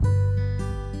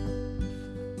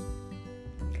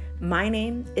My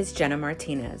name is Jenna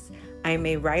Martinez. I am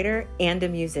a writer and a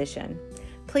musician.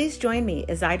 Please join me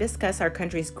as I discuss our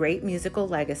country's great musical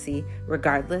legacy,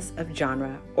 regardless of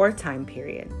genre or time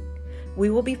period.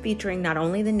 We will be featuring not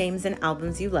only the names and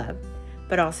albums you love,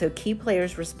 but also key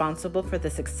players responsible for the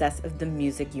success of the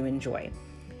music you enjoy,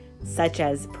 such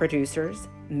as producers,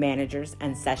 managers,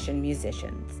 and session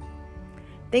musicians.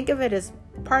 Think of it as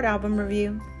part album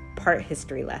review, part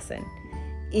history lesson,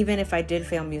 even if I did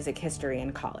fail music history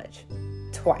in college.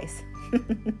 Twice.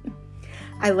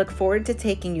 I look forward to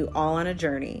taking you all on a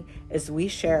journey as we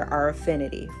share our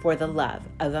affinity for the love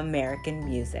of American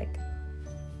music.